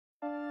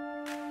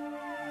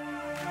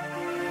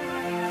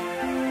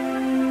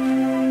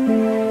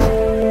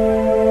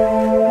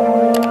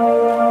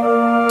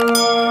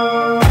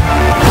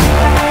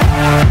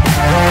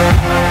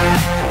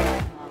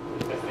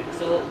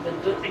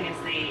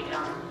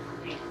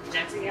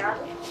magenta yard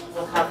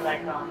will have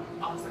like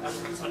almost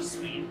like a touch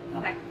screen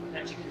Okay.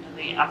 that you can do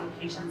the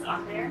applications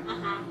on there,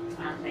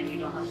 and then you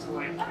don't have to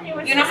worry. I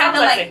mean, You don't have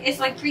to like, it's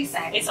like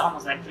preset. it's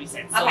almost like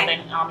preset. So Okay.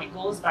 then it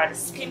goes by the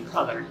skin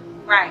color.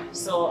 Right.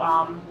 So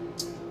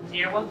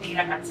there will be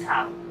like a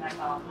tab, like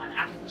an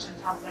application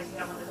tab like you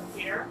have on the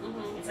computer.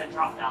 It's a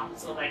drop down.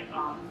 So like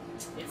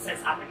it says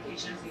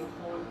applications, you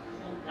hold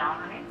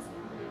down on it,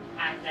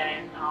 and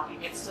then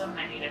it gets to a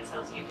menu that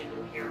tells you can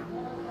do hair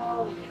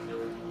removal, you can do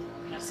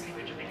skin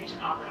rejuvenation,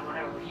 or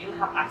whatever. You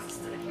have access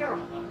to the hair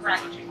removal.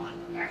 That's what you want.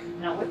 Right.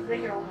 Now with the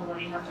hair removal,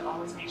 you have to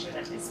always make sure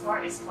that this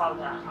part is called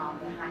the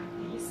hand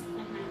piece,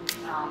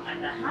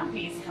 and the hand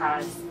piece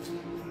has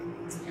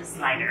a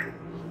slider.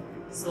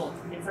 So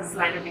it's a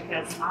slider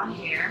because on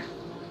here,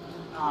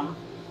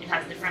 it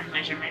has different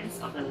measurements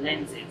of the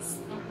lenses.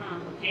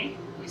 Okay,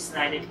 you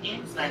slide it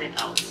in, slide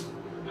it out.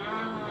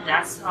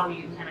 That's how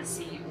you kind of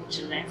see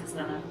which lens is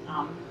gonna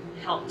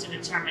help to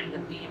determine the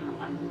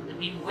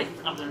beam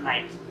width of the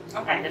light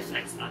that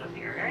deflects out of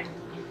here, right?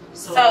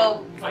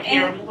 So for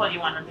hair removal, you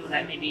want to do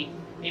like maybe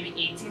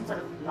 18 for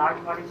the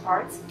large body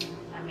parts,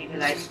 and maybe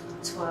like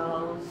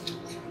 12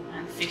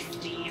 and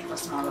 15 for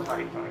smaller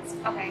body parts.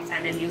 Okay.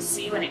 And then you'll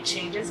see when it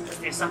changes, because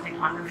there's something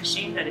on the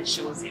machine that it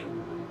shows you.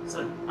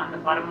 So on the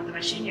bottom of the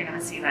machine, you're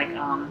gonna see like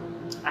a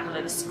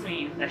little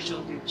screen that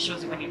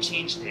shows you when you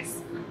change the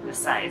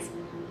size.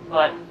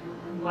 But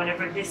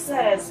whatever this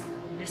says,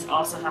 this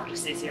also have to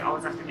stay. So you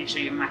always have to make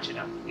sure you match it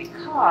up,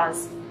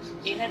 because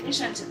in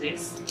addition to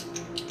this,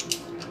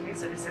 okay,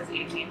 so this says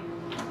 18.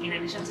 In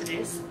addition to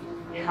this,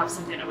 they have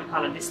something that we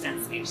call a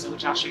distance gauge. So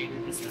which I'll show you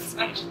the distance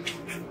gauge.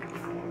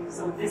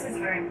 So this is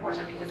very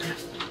important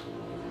because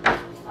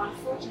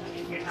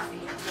unfortunately, if you're not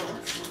being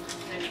close,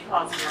 then it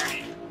causes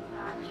burning.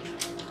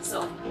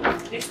 So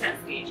distance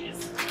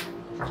gauges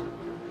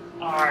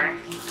are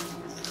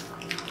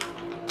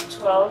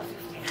 12,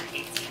 15, and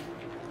 18.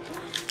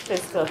 So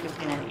it's 12,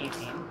 15, and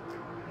 18.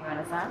 You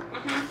understand?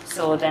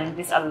 So then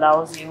this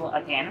allows you,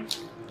 again,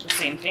 the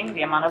same thing,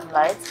 the amount of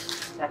light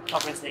that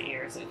covers the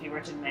ear. So if you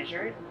were to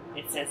measure it,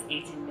 it says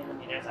 18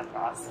 millimeters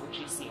across, which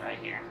you see right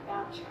here.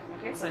 Gotcha.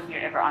 Okay, so if you're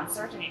ever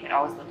uncertain, you can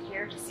always look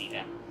here to see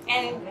them.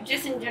 And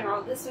just in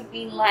general, this would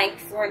be like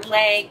for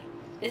leg,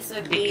 this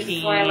would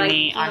be for like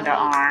bikini,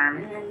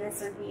 underarm. and then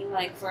this would be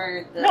like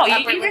for the No,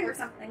 upper you lip can, or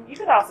something. you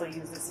could also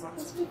use this one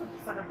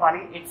for the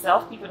body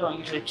itself. People don't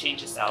usually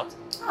change this out.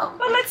 Oh,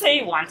 But let's say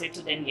you wanted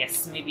to, then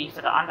yes, maybe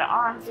for the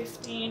underarm,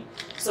 15.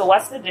 So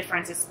what's the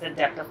difference? It's the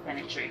depth of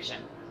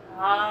penetration.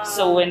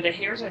 So when the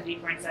hairs are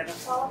deeper inside the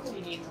follicle,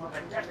 you need more of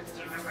a depth.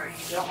 Because remember,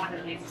 you don't want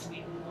the laser to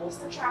be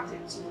most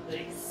attracted to the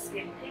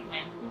skin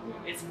pigment.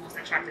 It's most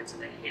attracted to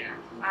the hair.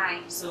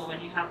 right. So when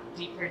you have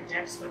deeper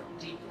depths for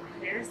deeper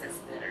hairs, that's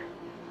better.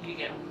 You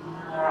get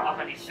more of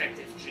an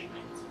effective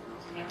treatment.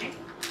 Okay?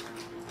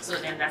 So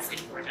then that's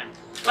important.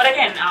 But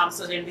again,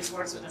 so then this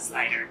works with a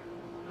slider.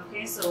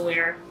 Okay, so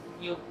where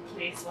you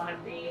place one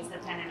of these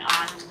depending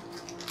on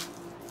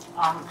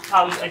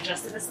how you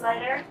adjusted the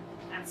slider,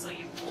 and so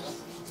you pull.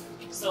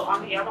 So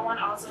on the other one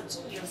also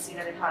too, you'll see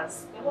that it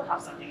will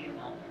have something in it.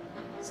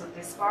 So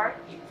this part,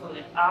 you pull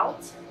it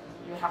out,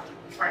 you have to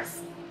press.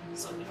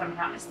 So if I'm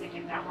not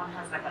mistaken, that one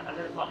has like a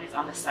little button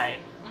on the side.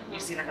 You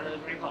see like a little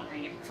gray button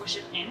and you push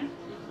it in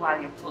while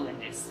you're pulling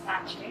this.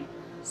 Okay?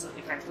 So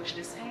if I push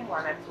this in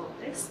while I pull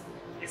this,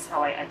 is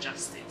how I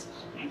adjust it.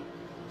 Okay?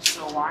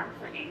 So one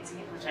for 18,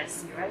 which I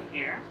see right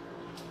here.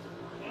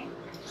 Okay?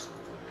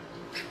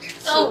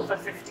 So two for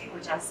 15,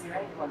 which I see right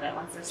here. Well, that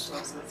one says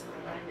 12, so let's put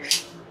it right here.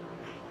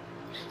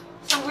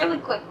 So really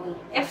quickly,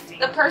 if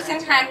the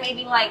person had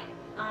maybe like,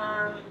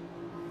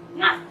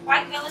 not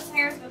quite vellus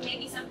hairs, but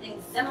maybe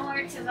something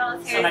similar to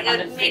vellus hairs, like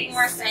it would make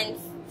more sense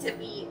to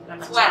be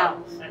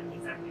 12.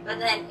 Exactly. But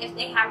then if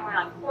they have more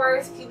like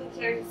pores, pubic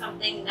hairs or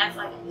something, that's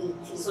like an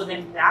 18. So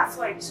then that's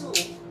why too,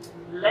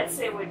 let's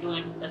say we're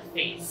doing the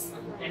face,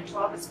 then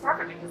 12 is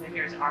perfect because the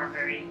hairs are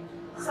very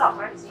soft,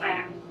 right?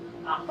 Yeah.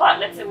 But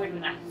let's say we're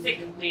doing a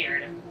thick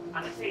beard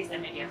on the face,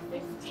 then maybe a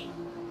 15.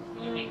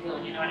 You'd be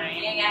good, you know what I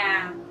mean?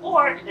 Yeah.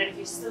 Or then if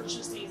you still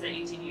choose to use an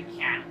 18, you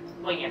can.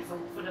 But yeah,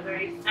 for the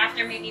very...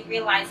 After maybe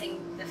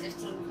realizing the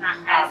 15 is not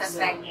as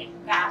effective.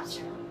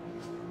 Gotcha.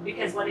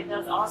 Because what it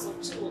does also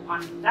too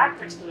on that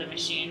particular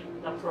machine,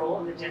 the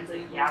Pro, the Gentle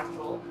Yav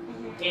Pro,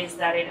 is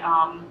that it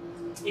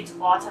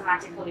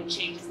automatically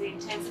changes the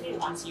intensity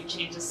once you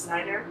change the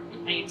slider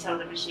and you tell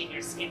the machine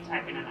your skin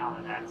typing and all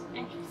of that.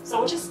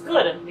 So which is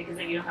good because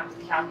then you don't have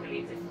to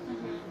calculate it.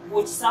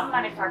 With some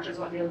manufacturers,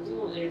 what they'll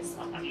do is,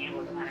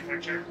 with the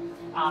manufacturer,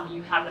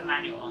 you have the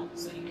manual,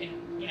 so you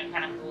can,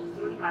 kind of go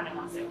through the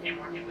manual and say, okay, I'm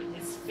working with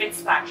this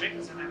Fitzpatrick,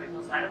 because remember it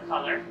goes by the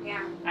color,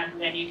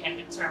 and then you can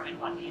determine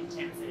what the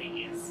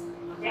intensity is.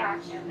 Okay.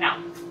 Gotcha.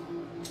 Now,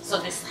 so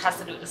this has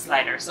to do with the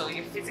slider. So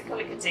you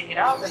physically can take it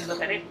out and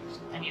look at it,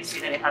 and you see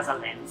that it has a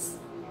lens.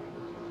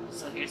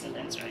 So here's a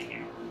lens right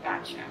here.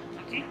 Gotcha.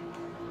 Okay.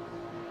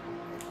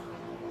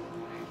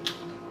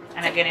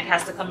 And again, it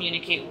has to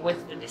communicate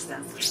with the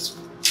distance gauge.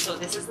 So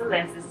this is the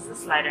lens, this is the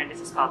slider, and this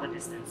is called the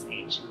distance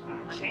gauge.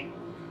 Okay.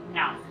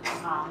 Now,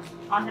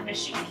 on the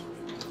machine,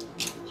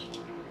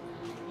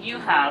 you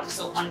have,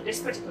 so on this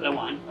particular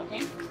one,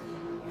 okay,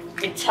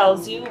 it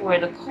tells you where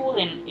the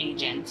cooling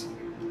agent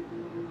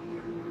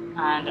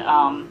and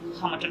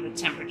how much of the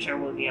temperature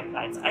will be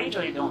applied. So I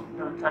usually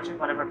don't touch it.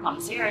 Whatever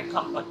comes here, it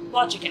comes.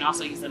 But you can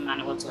also use the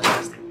manual to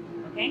adjust it.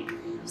 Okay.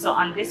 So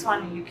on this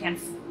one, you can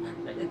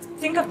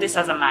think of this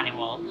as a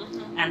manual,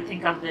 and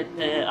think of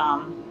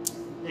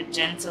the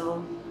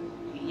Gentle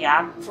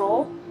Yak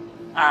Pro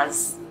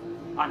as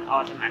on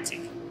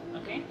automatic.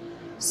 Okay.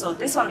 So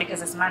this one,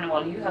 because it's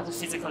manual, you have to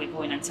physically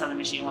go in and tell the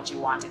machine what you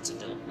want it to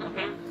do.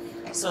 Okay.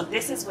 So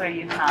this is where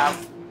you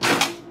have,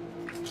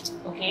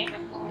 okay,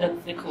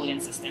 the cooling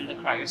system, the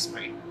cryo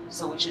spray.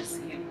 So which is,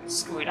 you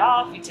screw it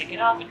off, you take it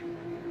off,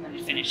 and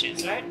it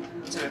finishes, right?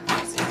 To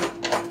replace it.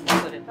 You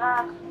put it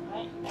back,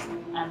 right?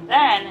 And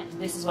then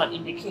this is what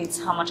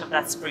indicates how much of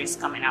that spray is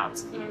coming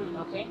out,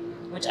 okay?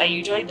 Which I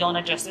usually don't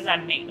adjust it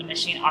and make the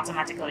machine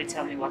automatically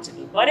tell me what to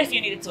do. But if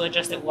you needed to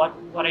adjust it, what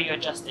are you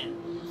adjusting?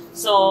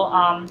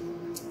 So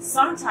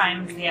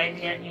sometimes the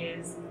idea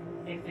is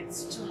if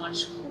it's too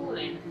much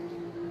cooling,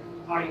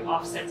 are you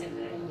offsetting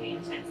the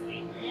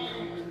intensity?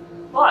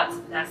 But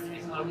that's the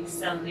reason why we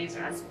sell laser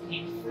as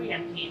pain-free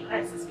and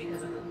painless, is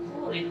because of the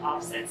cooling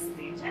offsets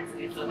the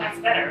intensity. So that's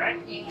better,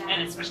 right? Yeah.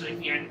 And especially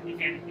if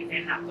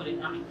you're not putting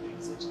numbing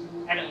creams, which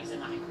I don't use a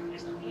numbing cream.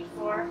 There's no need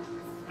for,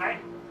 right?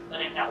 But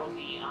then that would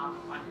be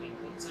one quick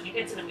thing. So when you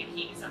get to the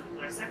bikini, some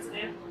people are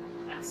sensitive,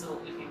 and so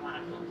if you want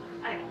to put,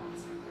 I don't.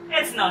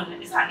 It's not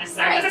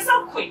necessary because it's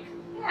so quick.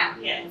 Yeah.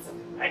 Yeah. It's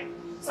okay, right.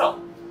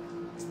 So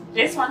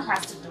this one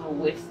has to do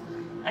with,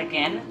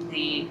 again,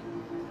 the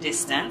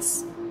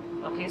distance.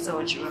 Okay, so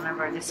which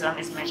remember this one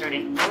is measured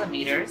in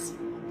millimeters,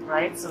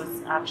 right? So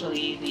it's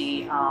actually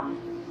the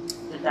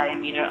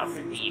diameter of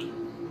the bead.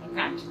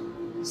 Okay,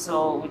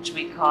 so which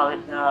we call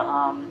it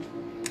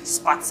the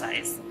spot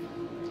size.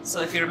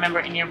 So if you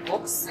remember in your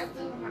books, I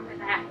do remember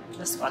that.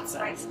 The spot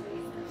size.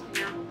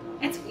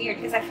 It's weird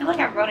because I feel like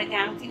I wrote it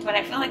down too, but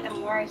I feel like the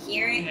more I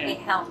hear it, it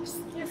helps.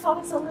 Your phone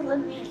is a little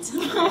neat.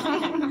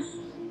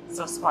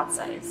 So spot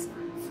size.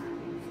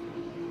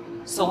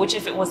 So which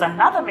if it was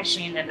another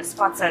machine, then the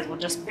spot size would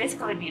just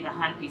basically be the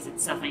handpiece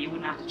itself and you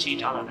wouldn't have to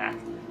change all of that.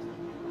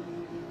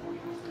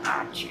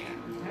 Gotcha.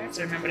 Alright,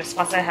 so remember the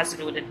spot size has to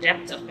do with the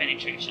depth of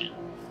penetration.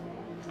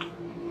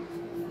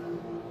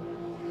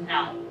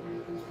 Now,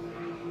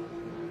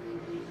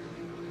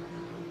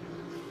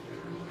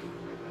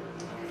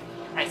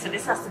 alright, so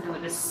this has to do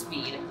with the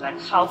speed, like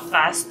how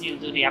fast you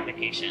do the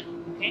application,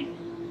 okay?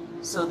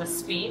 So the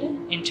speed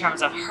in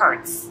terms of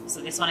hertz,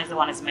 so this one is the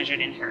one that's measured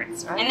in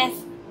hertz, right? And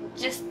it's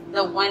just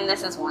the one,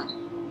 this is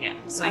one. Yeah,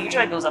 so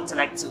usually it goes up to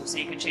like 2, so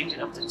you can change it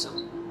up to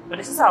 2. But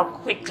this is how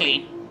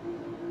quickly.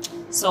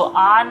 So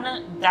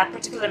on that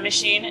particular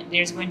machine,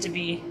 there's going to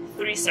be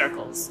 3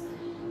 circles.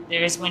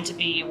 There is going to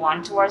be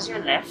one towards your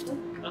left,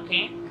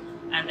 okay?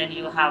 And then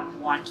you have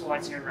one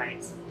towards your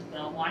right. The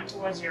one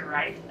towards your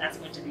right, that's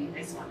going to be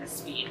this one, the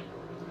speed,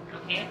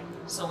 okay?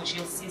 So which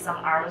you'll see some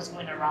arrows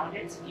going around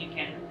it. You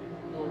can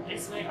go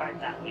this way or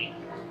that way.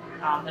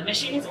 The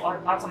machine is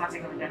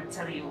automatically going to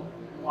tell you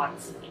what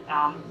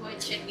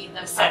should be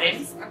the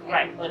settings, okay.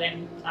 Right? But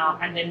then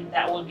and then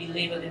that will be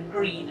labeled in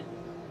green.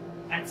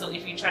 And so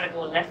if you try to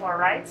go left or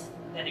right,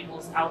 then it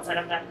goes outside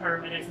of that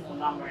perimeter. It's no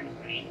longer in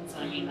green. It's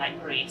going to be like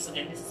gray. So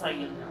then this is how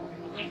you'll know.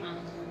 Okay.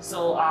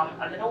 So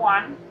a little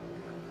one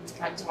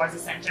right towards the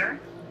center,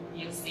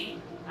 you'll see,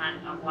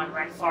 and one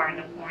right far in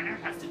the corner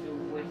has to do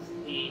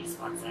with the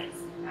spot size,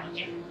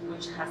 okay,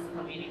 which has to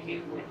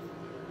communicate with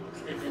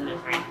the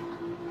delivery.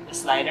 The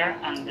slider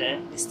and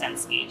the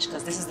distance gauge,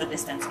 because this is the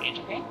distance gauge,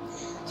 okay?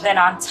 Then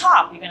on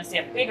top, you're going to see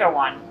a bigger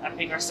one, a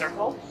bigger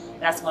circle,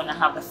 that's going to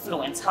have the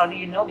fluence. How do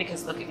you know?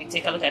 Because look, if you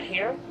take a look at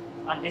here,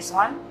 on this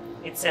one,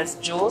 it says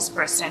joules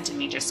per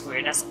centimeter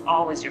squared. That's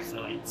always your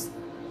fluence,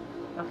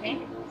 okay?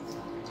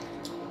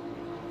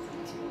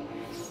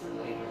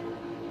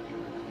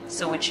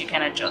 So which you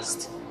can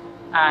adjust.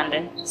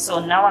 And so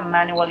now I'm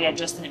manually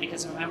adjusting it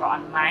because remember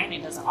on mine,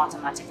 it doesn't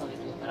automatically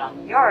do it, but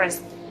on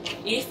yours,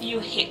 if you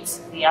hit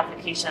the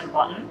application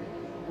button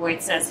where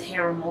it says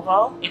hair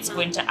removal, it's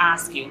going to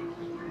ask you,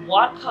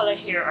 what color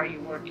hair are you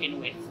working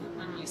with?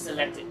 You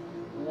select it.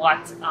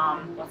 What's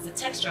the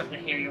texture of the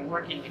hair you're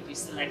working with? You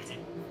select it.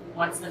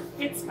 What's the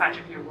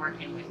Fitzpatrick you're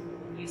working with?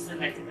 You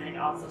select it, and it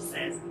also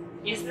says,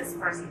 is this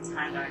person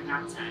tanned or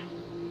not tanned?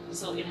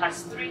 So it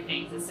has 3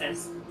 things. It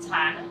says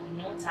tan,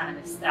 no tan,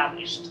 and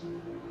established.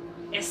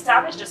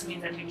 Established just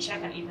means that you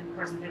check and even the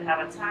person did have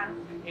a tan,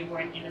 they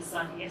weren't in the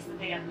sun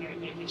yesterday, and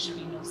there should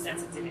be no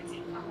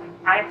sensitivity.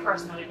 I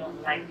personally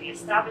don't like the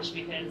established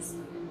because,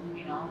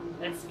 you know,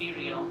 let's be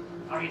real.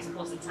 Are you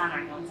supposed to tan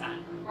or no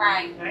tan?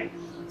 Right. Right?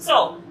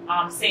 So,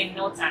 say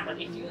no tan,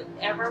 but if you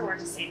ever were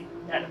to say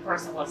that the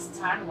person was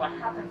tan, what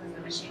happens is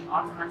the machine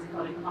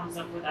automatically comes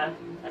up with a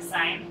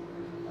sign,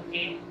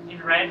 okay, in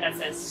red that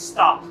says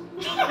stop.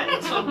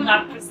 It will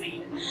not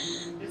proceed.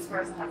 This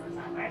person has a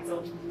tan, right?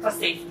 So, for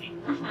safety.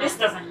 This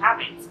doesn't have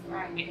it,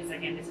 right? Because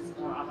again, this is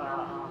more of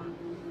a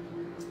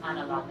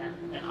analog than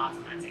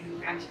automatic.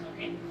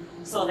 Okay.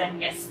 So then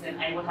yes, then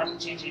I would have to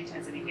change the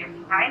intensity here.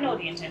 I know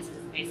the intensity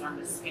is based on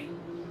the skin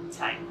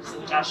type, so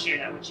which I'll share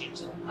that with you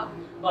too. Okay.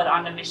 But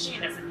on the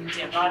machine, that's the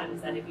beauty about it,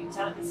 is that if you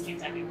tell it the skin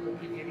type, it will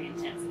give you the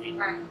intensity.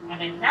 Right.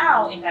 And then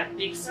now in that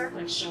big circle,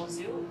 it shows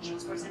you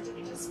joules per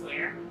centimeter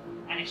square,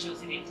 and it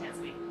shows you the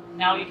intensity.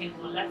 Now you can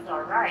go left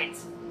or right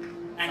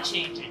and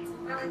change it.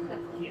 Really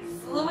quickly, Yes.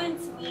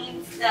 fluent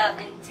means the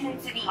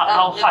intensity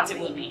How of hot the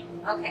it will be.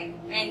 Okay,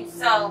 and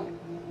so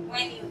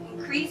when you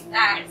increase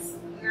that, Yes.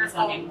 you're It's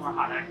going to going. be more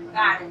hotter.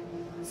 Got it.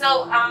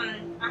 So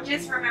I'm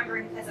just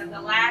remembering because of the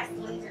last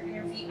laser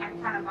interview, I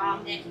kind of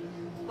bombed it,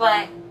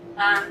 but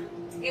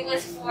it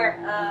was for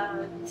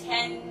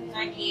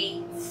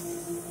 1098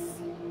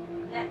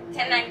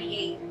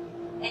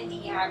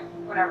 NDI,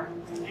 whatever.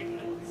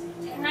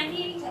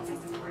 1098. That's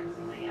okay.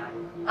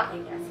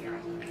 Yes, you're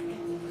right.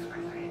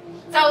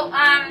 So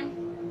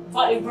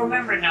But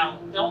remember now,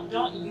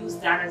 don't use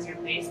that as your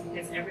base,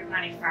 because every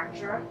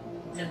manufacturer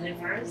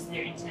delivers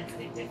their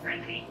intensity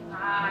differently.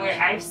 Where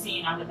I've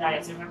seen on the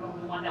diodes, remember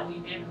the one that we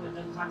did with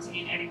the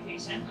continuing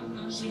education?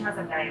 She has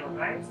a diode,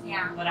 right?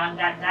 yeah. But on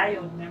that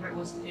diode, remember it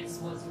was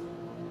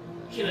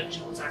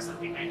kilojoules or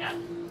something like that.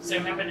 So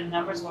remember the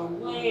numbers were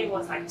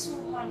was like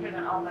 200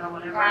 and all that or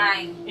whatever.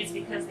 Right. It's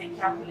because they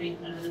calculate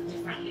a little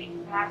differently.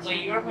 Gotcha. So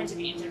you're going to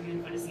be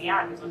interviewed for the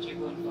CIAC is what you're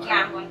going for.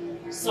 Yeah, I'm going to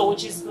there. So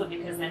which is good,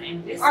 because then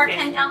in this Or case,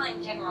 Candela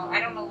in general. I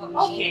don't know what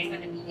machine Okay. it's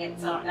going to be yet.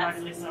 So so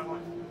that's this or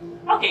one.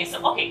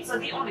 So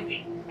the only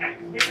thing, right,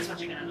 this is what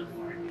you're gonna look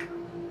for.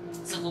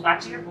 So go back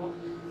to your book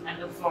and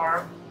look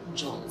for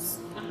joules.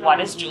 What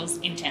is joules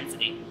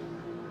intensity?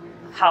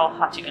 How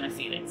hot you're gonna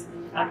feel it.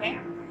 Okay?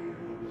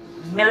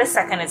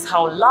 Millisecond is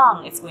how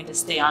long it's going to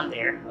stay on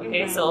there.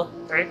 Okay, so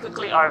very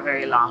quickly or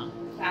very long.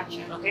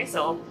 gotcha. Okay,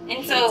 so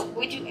And so,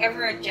 would you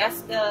ever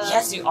adjust the?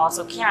 yes, you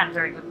also can.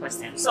 Very good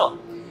question. So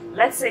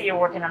let's say you're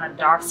working on a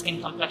dark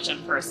skin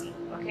complexion person,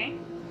 okay?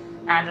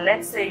 And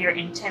let's say your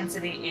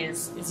intensity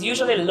is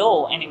usually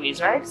low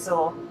anyways, right?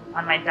 So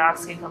on my dark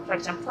skin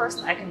complexion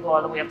person, I can go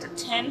all the way up to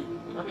 10,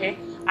 okay?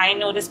 I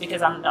know this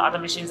because on the other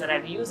machines that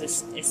I've used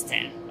is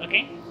 10,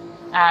 okay?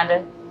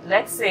 And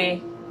let's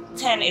say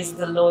 10 is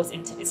the lowest,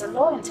 it's a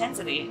low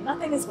intensity.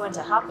 Nothing is going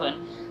to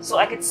happen. So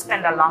I could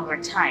spend a longer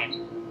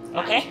time,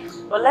 okay?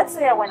 But let's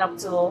say I went up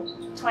to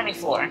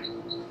 24.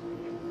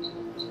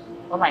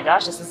 Oh my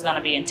gosh, this is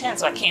gonna be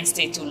intense, so I can't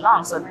stay too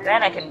long. So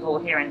then I can go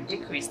here and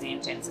decrease the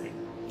intensity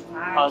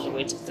all the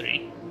way to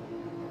 3.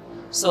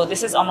 So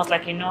this is almost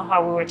like, you know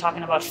how we were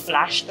talking about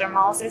flash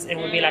thermolysis? It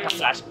would be like a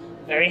flash.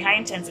 Very high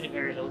intensity,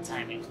 very low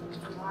timing.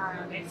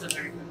 Okay, so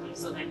very quickly.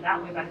 So then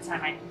that way, by the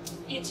time I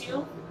hit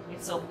you,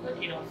 it's so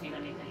quick you don't feel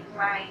anything.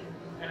 Right.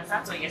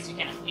 Understand? So yes, you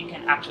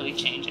can actually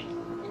change it.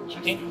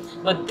 Okay?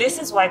 But this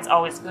is why it's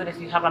always good if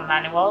you have a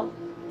manual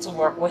to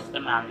work with the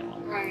manual.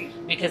 Right.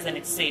 Because then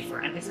it's safer.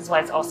 And this is why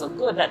it's also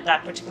good that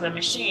that particular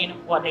machine,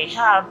 what they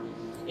have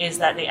is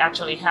that they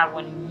actually have,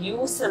 when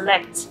you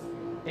select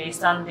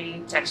based on the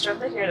texture of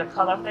the hair, the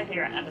color of the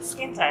hair, and the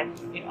skin type,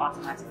 it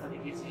automatically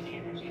gives you the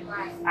energy.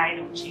 Right. I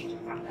don't change it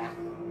from that.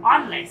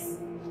 Unless,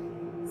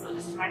 so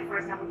this is my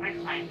first time with my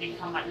client, they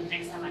come back the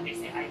next time and they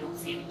say, I don't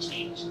see any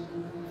change.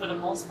 For the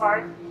most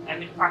part, I've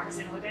been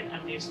practicing with it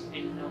and there's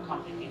been no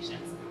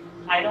complications.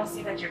 I don't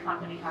see that your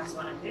company has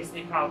one of this,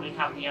 they probably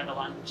have the other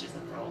one, which is the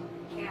Pro.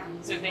 Yeah.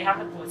 So if they have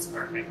the Pro, it's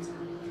perfect.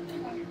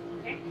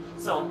 Okay,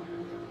 so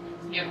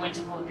you're going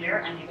to go there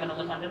and you're going to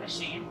look on the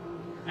machine,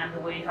 and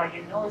the way how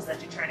you know is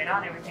that you turn it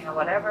on, everything or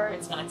whatever,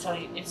 it's going to tell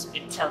you,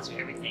 it tells you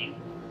everything.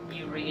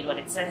 You read what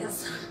it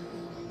says.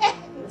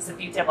 That's the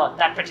beauty about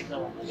that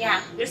particular one.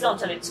 Yeah. Just don't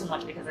tell it too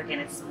much because again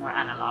it's more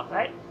analog,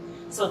 right?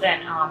 So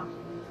then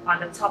on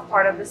the top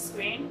part of the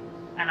screen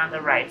and on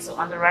the right. So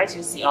on the right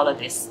you see all of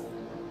this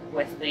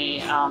with the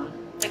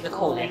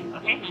coding,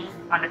 okay?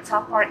 Mm-hmm. On the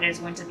top part there's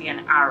going to be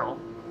an arrow.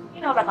 You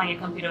know, like on your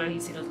computer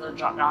you see those little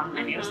drop down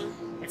menus.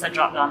 Mm-hmm. It's a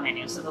drop down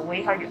menu. So the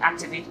way how you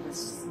activate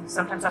is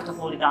sometimes you have to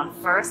hold it down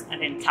first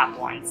and then tap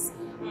once.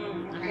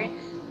 Mm-hmm. Okay?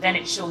 Then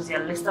it shows you a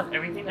list of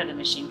everything that the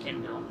machine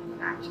can do.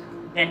 Gotcha.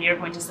 Then you're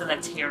going to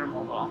select hair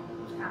removal.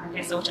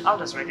 Okay, so I'll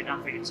just write it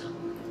down for you too.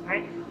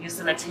 Right? You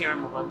select hair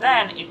removal.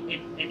 Then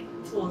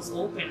it pulls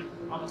open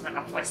almost like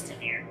a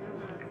questionnaire.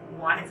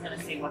 One is going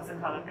to say what's the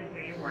color of the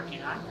hair you're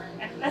working on.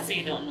 And let's say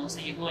you don't know, so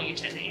you go and you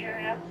check the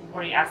area,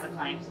 or you ask the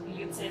client,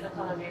 you'd say the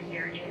color of their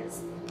hair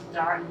is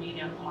dark,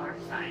 medium, or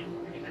fine.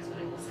 I think that's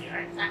what it will say,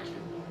 right? Gotcha.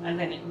 And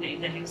then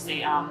you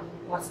say,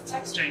 what's the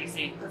texture? You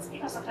say, because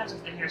you know sometimes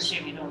with the hair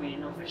shape you don't really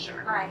know for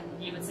sure. Right.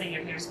 You would say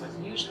your hair is coarse.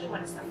 Usually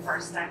when it's the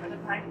first time with the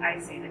client, I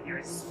say the hair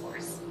is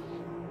coarse.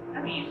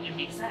 I mean, it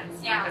makes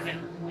sense. Yeah. Because then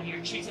when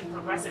you're treating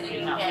progressively,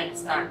 You not get let it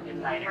start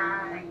with lighter.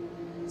 Right.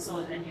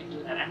 So then you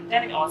do that. And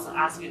then it also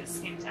asks you the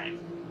skin type.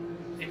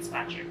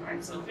 Fitzpatrick,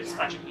 right? So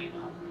Fitzpatrick, you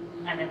know.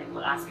 And then it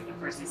will ask if the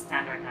person is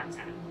tan or not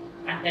tan.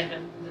 And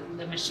then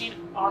the machine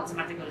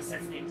automatically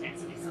sets the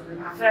intensity. So the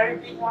very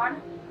big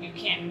one, you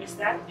can't miss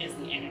that, is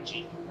the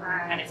energy.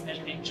 Right. And it's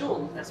measured in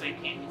joules, that's why you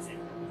can't miss it.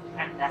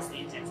 And that's the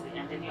intensity.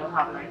 And then you'll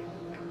have like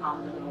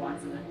the little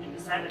ones in the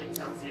side that it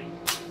tells you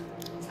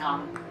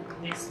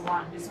This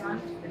one, the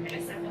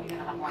millisecond, you're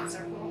gonna have one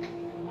circle.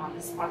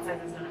 The spot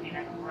size is gonna be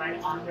like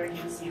right under.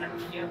 You see like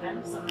 3 of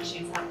them. Some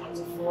machines have up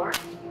to 4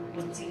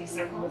 with teeny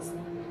circles.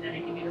 Then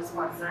they give you the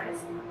spot size,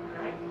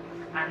 right?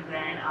 And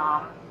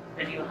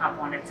then you have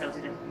one that tells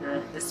you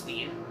the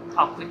speed,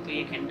 how quickly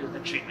you can do the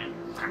treatment.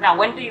 Now,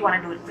 when do you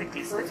want to do it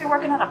quickly? So if you're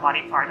working on a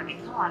body part, I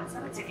mean, come on, it's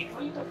gonna take you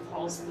for you to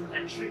pulse through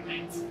that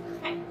treatment.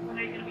 When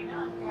are you gonna be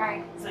done?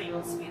 Right. So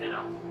you'll speed it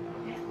up.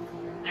 Okay?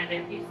 And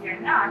then if you're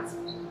not,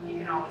 you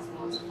can always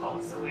go to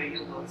pulse, so where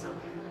you go to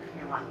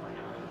your 1.0.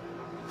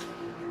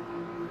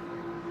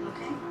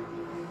 Okay.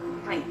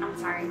 Wait, I'm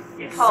sorry.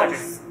 Yes,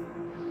 Pulse.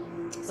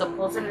 So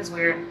pulsing is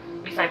where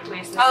if I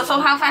place this. Oh, so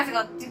how fast it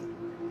goes?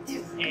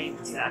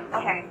 Exactly.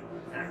 Okay.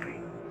 Exactly.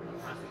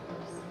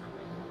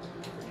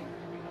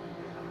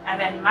 And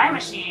then my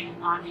machine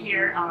on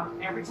here,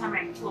 every time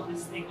I pull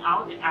this thing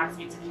out, it asks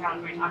me to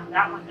calibrate. On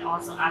that one, it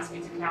also asks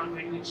me to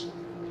calibrate, which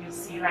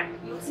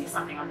you'll see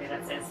something on there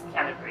that says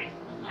calibrate,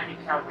 and you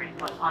calibrate.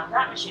 But on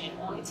that machine, it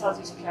only tells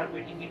you to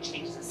calibrate if you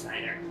change the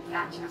slider.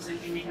 Gotcha. So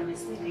if you make a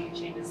mistake and you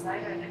change the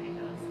slider, then it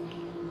does.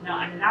 Now,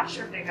 I'm not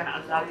sure if they're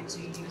gonna allow you to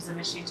use the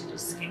machine to do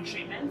skin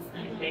treatments,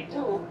 and if they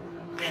do,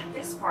 then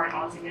this part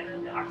altogether,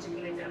 the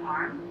articulated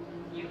arm,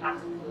 you have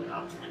to pull it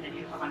up, and then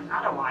you have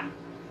another one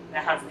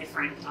that has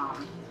different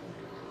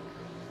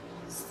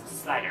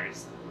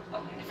sliders,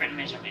 different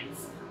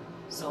measurements.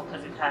 So,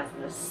 because it has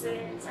the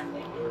 6 and the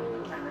 8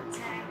 and the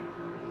 10.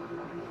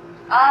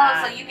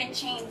 Oh, so you can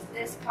change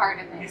this part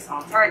of it. This Or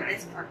altogether.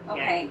 this part.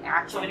 Okay,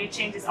 Yeah. gotcha. So when you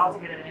change this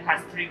altogether, then it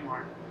has 3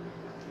 more.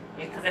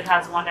 Because it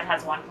has one that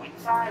has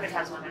 1.5, it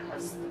has one that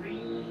has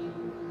 3,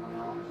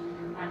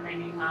 and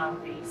then you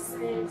have the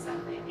 6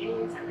 and the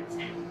 8 and the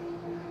 10.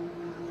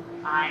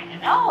 I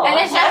know. And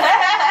it's just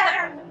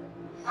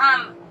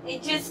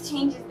it just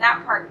changes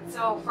that part.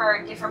 So for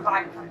a different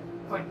body part.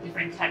 For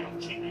different type of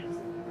treatments.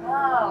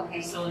 Oh,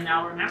 okay. So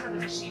now remember, the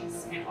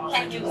machines can also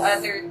Can do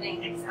other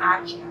things.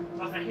 Exactly. Gotcha.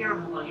 But for hair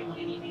removal, you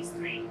only need these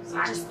 3, so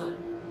which is good.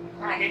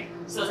 Right. Okay.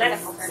 So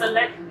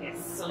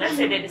let's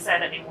say they decide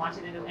that they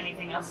wanted to do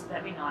anything else.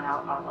 Let me know, and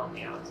I'll help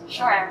you out.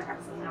 Sure. All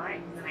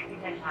right. And I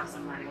think I have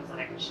some manuals that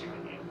I can share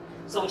with you.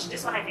 So which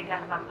this one, I think I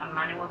have a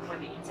manual for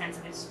the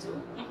intensivist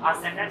too. I'll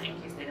send that in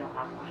case they don't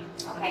have one.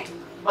 Okay.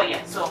 But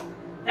yeah, so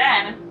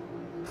then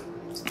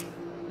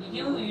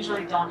you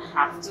usually don't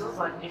have to,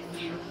 but if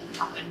you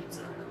happen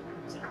to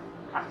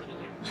have to do it,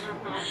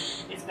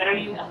 it's better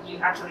you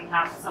actually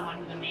have someone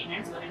do the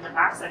maintenance, but in the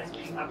backside is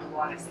where you have the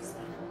water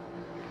system.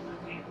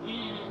 Okay.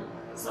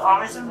 So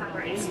always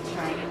remember is you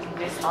turn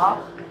this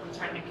off,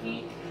 turn the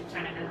key,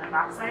 turn it in the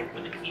backside,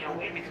 put the key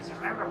away, because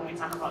remember when we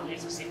talk about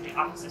laser safety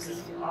officers,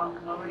 if you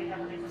already have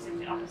a laser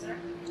safety officer,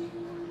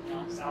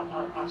 so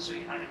I'll show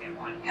you how to get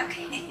one.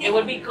 Okay. It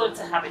would be good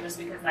to have it just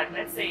because, like,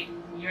 let's say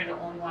you're the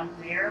only one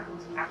there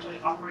who's actually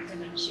operating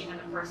the machine and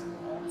the person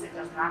who owns it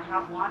does not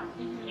have one.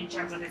 In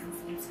terms of this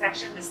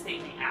inspection, the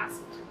state may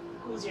ask,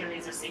 who's your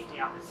laser safety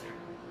officer?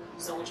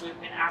 So which we've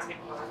been asking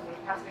for, it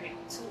has been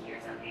 2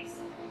 years at least,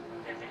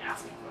 they've been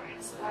asking for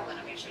it. So we're going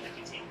to make sure that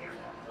you take care of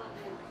that.